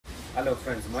Hello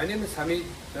friends, my name is Hamid.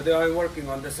 Today I am working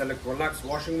on this Electrolux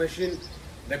washing machine.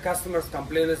 The customer's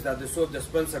complaint is that the soap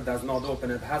dispenser does not open.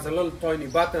 It has a little tiny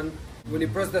button. When you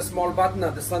press the small button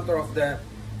at the center of the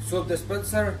soap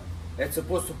dispenser, it's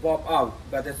supposed to pop out,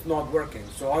 but it's not working.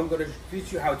 So I'm going to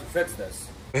teach you how to fix this.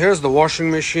 Here's the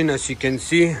washing machine, as you can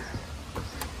see.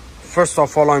 First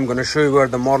of all, I'm going to show you where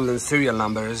the model and serial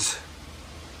number is.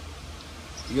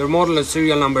 Your model and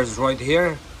serial number is right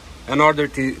here. In order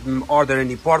to order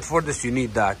any part for this, you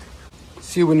need that.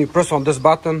 See, when you press on this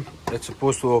button, it's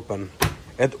supposed to open.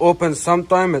 It opens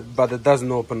sometime, but it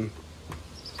doesn't open.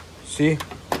 See?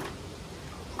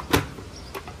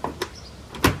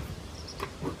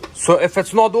 So if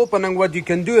it's not opening, what you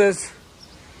can do is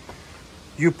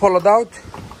you pull it out.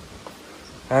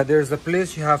 There's a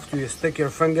place you have to stick your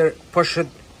finger, push it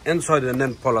inside, and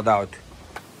then pull it out.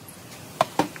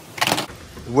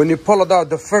 When you pull it out,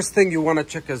 the first thing you want to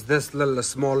check is this little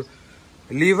small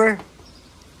lever.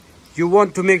 You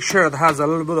want to make sure it has a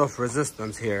little bit of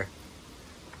resistance here.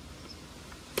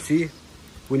 See,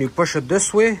 when you push it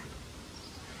this way,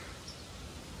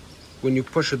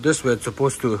 it's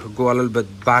supposed to go a little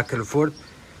bit back and forth.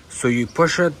 So you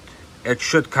push it, it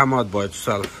should come out by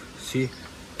itself. See,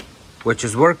 which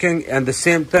is working. And the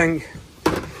same thing,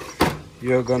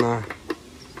 you're gonna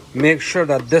make sure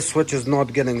that this switch is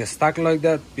not getting stuck like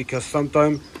that, because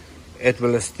sometimes it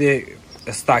will stay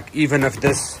stuck even if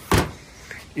this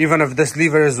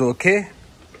lever is okay.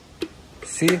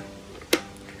 See,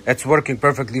 it's working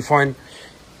perfectly fine.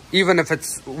 Even if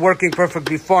it's working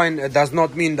perfectly fine, it does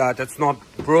not mean that it's not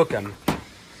broken.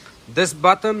 This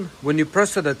button, when you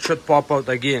press it, it should pop out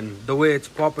again the way it's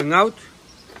popping out.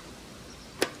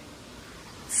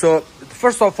 So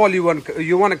first of all, you want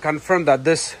to confirm that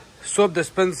this soap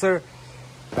dispenser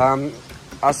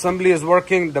assembly is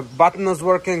working, the button is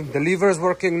working, the lever is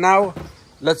working. Now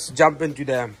let's jump into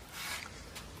the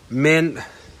main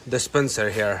dispenser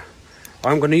here.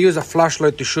 I'm going to use a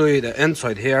flashlight to show you the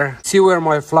inside here. See where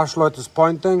my flashlight is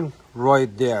pointing? Right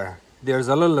there. There's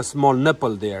a little small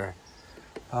nipple there.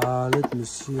 Let me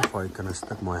see if I can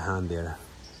stick my hand there,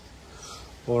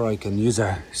 or I can use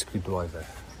a screwdriver.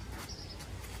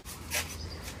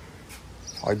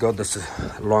 I got this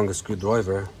long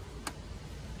screwdriver,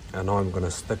 and now I'm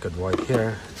gonna stick it right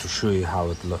here to show you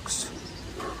how it looks.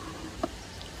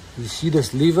 You see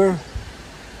this lever?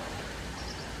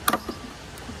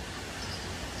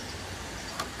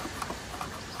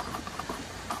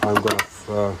 I'm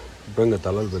gonna bring it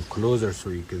a little bit closer so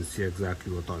you can see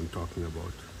exactly what I'm talking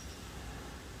about.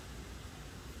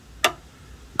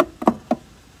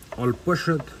 I'll push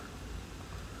it,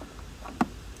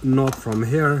 not from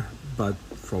here, but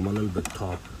from a little bit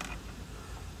top,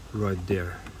 right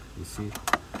there. You see,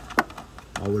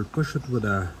 I will push it with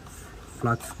a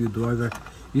flat screwdriver.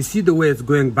 You see the way it's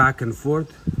going back and forth?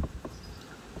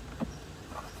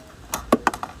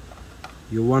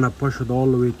 You want to push it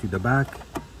all the way to the back.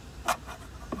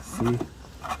 See,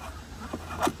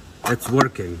 it's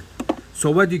working.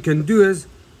 So what you can do is,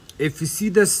 if you see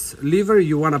this lever,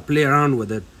 you want to play around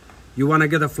with it. You want to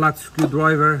get a flat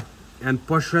screwdriver and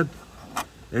push it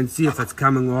and see if it's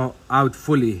coming out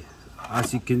fully.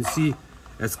 As you can see,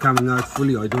 it's coming out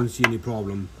fully. I don't see any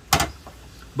problem.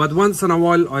 But once in a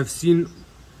while, I've seen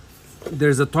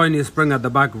there's a tiny spring at the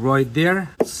back right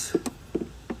there. It's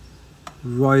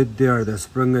right there, the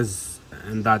spring is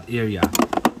in that area.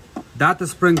 That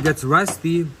spring gets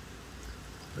rusty,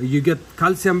 you get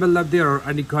calcium buildup there or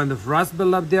any kind of rust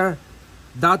buildup there.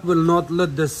 That will not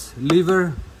let this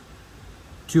lever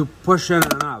to push in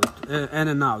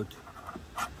and out.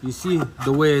 You see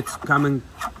the way it's coming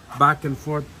back and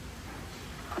forth?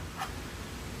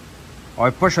 I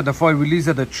push it, if I release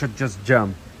it, it should just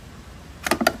jump.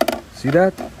 See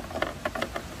that?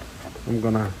 I'm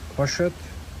gonna push it,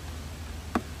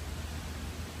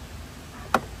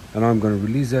 and I'm gonna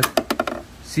release it.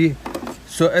 See,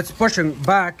 so it's pushing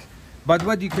back, but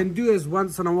what you can do is,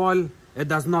 once in a while it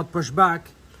does not push back.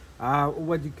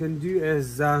 What you can do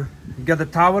is get a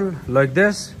towel like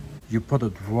this. You put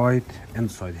it right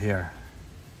inside here.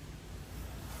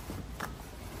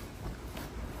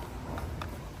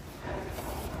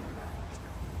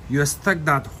 You stick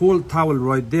that whole towel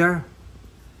right there.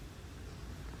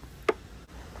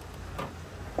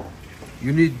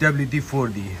 You need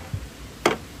WD-40.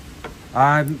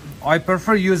 I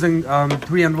prefer using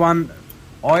 3-in-1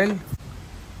 oil.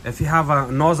 If you have a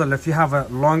nozzle, if you have a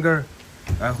longer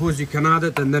hose, you can add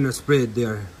it and then spray it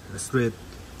there straight.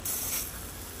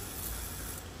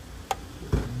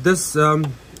 This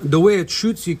the way it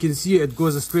shoots, you can see it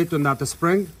goes straight on that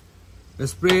spring.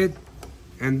 Spray it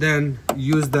and then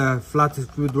use the flat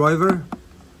screwdriver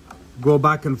go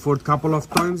back and forth couple of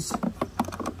times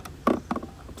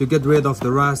to get rid of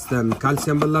the rust and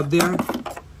calcium buildup there.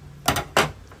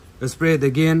 Spray it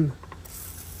again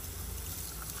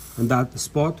in that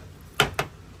spot.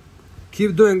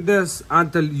 Keep doing this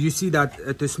until you see that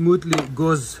it smoothly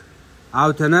goes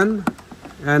out and in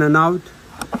and out.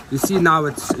 You see now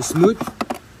it's smooth.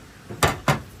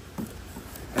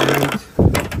 And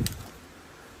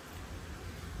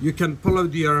you can pull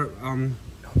out your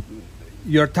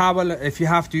towel. If you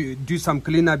have to do some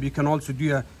cleanup, you can also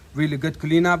do a really good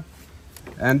cleanup.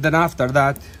 And then after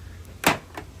that,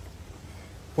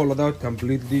 pull it out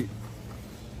completely.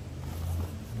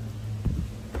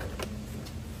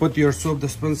 Put your soap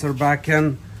dispenser back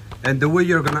in. And the way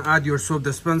you're gonna add your soap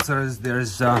dispenser is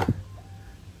there's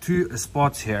 2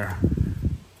 spots here.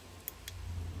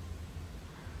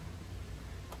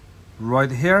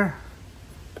 Right here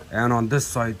and on this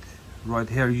side right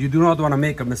here. You do not want to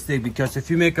make a mistake, because if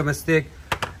you make a mistake,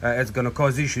 it's going to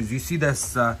cause issues. You see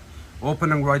this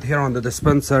opening right here on the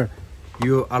dispenser.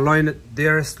 You align it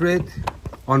there straight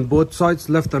on both sides,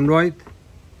 left and right,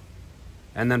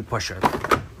 and then push it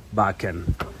back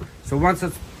in. So once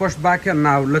it's pushed back in,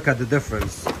 now look at the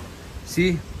difference.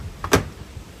 See,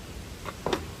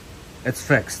 it's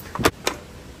fixed.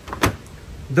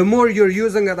 The more you're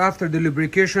using it after the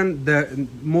lubrication, the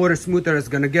more smoother it's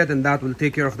gonna get, and that will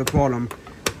take care of the problem.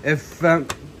 If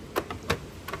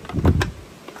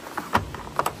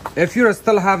you're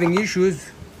still having issues,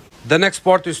 the next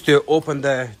part is to open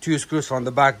the 2 screws from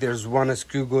the back. There's 1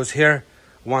 screw goes here,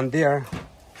 1 there,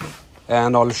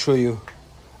 and I'll show you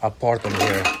a part on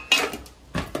here.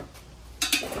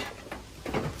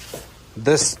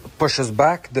 This pushes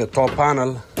back the top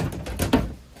panel.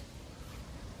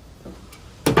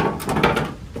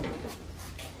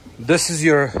 This is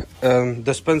your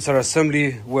dispenser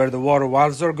assembly where the water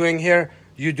valves are going here.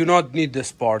 You do not need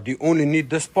this part. You only need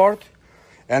this part.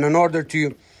 And in order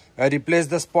to replace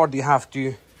this part, you have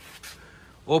to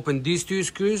open these 2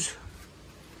 screws.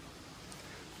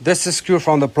 This is screw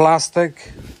from the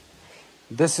plastic.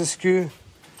 This is screw.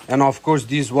 And of course,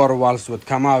 these water valves would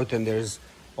come out. And there's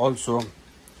also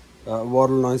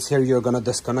water lines here. You're going to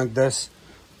disconnect this.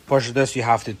 Push this. You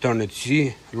have to turn it.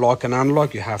 See, lock and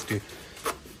unlock. You have to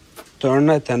turn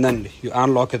it, and then you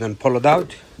unlock it and pull it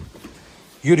out.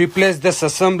 You replace this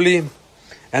assembly,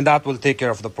 and that will take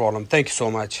care of the problem. Thank you so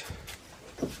much.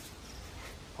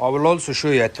 I will also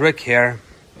show you a trick here.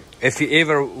 If you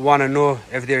ever want to know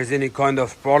if there's any kind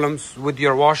of problems with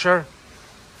your washer,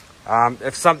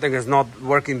 if something is not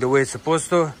working the way it's supposed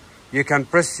to, you can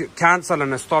press cancel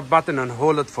and start button and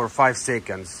hold it for 5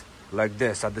 seconds like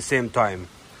this at the same time.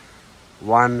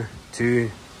 1, 2,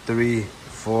 3,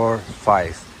 4,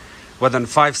 5. Within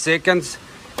 5 seconds,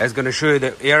 it's going to show you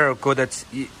the error code. That's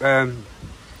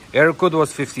error code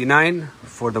was 59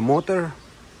 for the motor.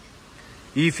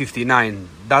 E59,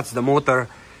 that's the motor.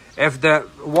 If the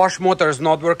wash motor is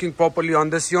not working properly on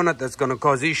this unit, it's going to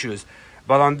cause issues.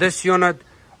 But on this unit,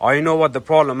 I know what the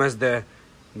problem is. The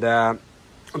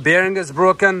bearing is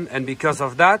broken, and because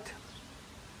of that,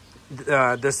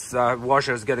 this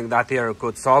washer is getting that error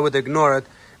code. So I would ignore it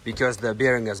because the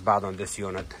bearing is bad on this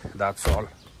unit. That's all.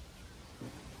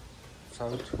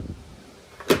 Out.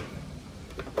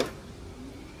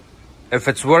 If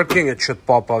it's working, it should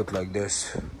pop out like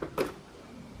this.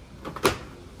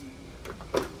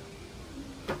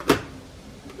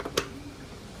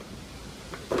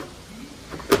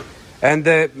 And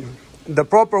the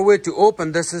proper way to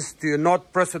open this is to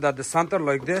not press it at the center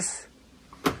like this.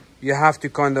 You have to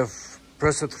kind of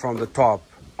press it from the top.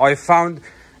 I found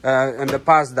in the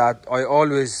past that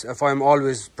if I'm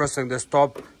always pressing this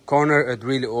top corner, it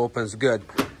really opens good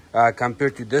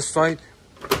compared to this side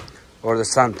or the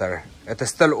center. It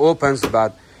still opens,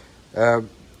 but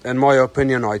in my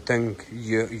opinion, I think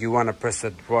you want to press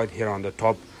it right here on the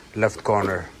top left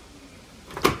corner.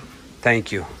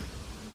 Thank you.